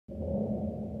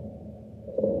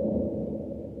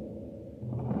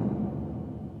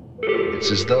It's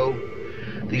as though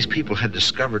these people had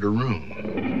discovered a room,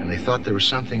 and they thought there was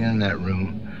something in that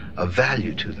room of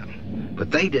value to them.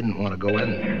 But they didn't want to go in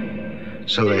there,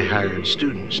 so they hired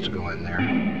students to go in there.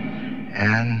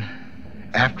 And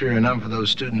after a number of those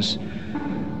students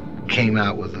came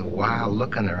out with a wild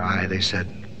look in their eye, they said,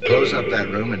 close up that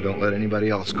room and don't let anybody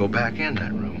else go back in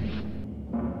that room.